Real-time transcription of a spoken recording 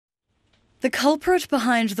The culprit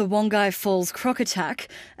behind the Wangi Falls croc attack,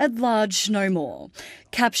 at large no more.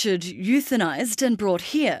 Captured, euthanised and brought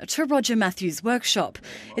here to Roger Matthews' workshop.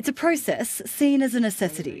 It's a process seen as a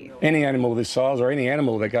necessity. Any animal this size or any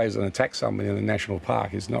animal that goes and attacks somebody in the national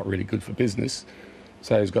park is not really good for business,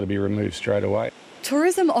 so it's got to be removed straight away.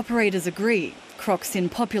 Tourism operators agree. Crocs in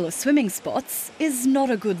popular swimming spots is not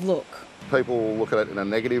a good look. People look at it in a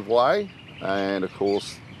negative way, and of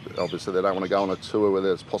course obviously they don't want to go on a tour where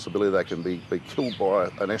there's a possibility they can be killed by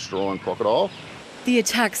an estuarine crocodile. The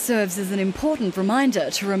attack serves as an important reminder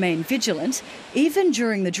to remain vigilant, even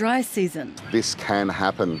during the dry season. This can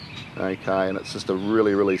happen, okay, and it's just a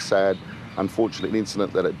really, really sad, unfortunate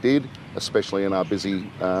incident that it did, especially in our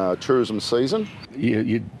busy tourism season.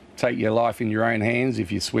 You take your life in your own hands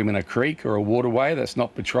if you swim in a creek or a waterway that's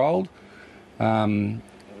not patrolled.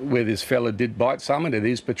 Where this fella did bite someone, it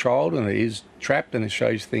is patrolled and it is trapped, and it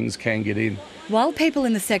shows things can get in. While people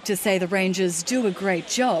in the sector say the rangers do a great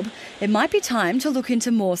job, it might be time to look into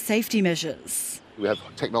more safety measures. We have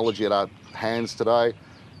technology at our hands today,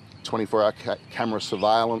 24-hour camera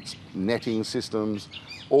surveillance, netting systems,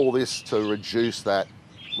 all this to reduce that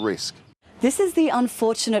risk. This is the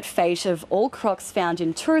unfortunate fate of all crocs found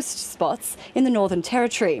in tourist spots in the Northern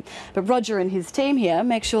Territory. But Roger and his team here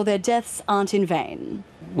make sure their deaths aren't in vain.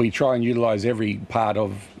 We try and utilise every part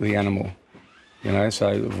of the animal, so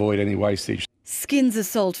avoid any wastage. Skins are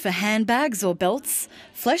sold for handbags or belts,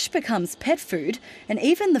 flesh becomes pet food, and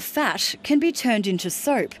even the fat can be turned into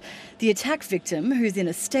soap. The attack victim, who's in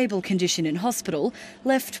a stable condition in hospital,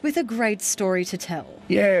 left with a great story to tell.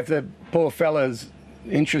 Yeah, if the poor fella's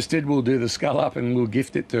interested, we'll do the skull up and we'll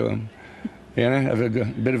gift it to him. Have a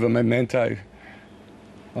bit of a memento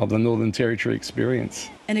of the Northern Territory experience.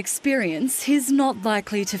 An experience he's not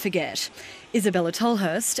likely to forget. Isabella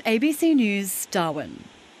Tolhurst, ABC News, Darwin.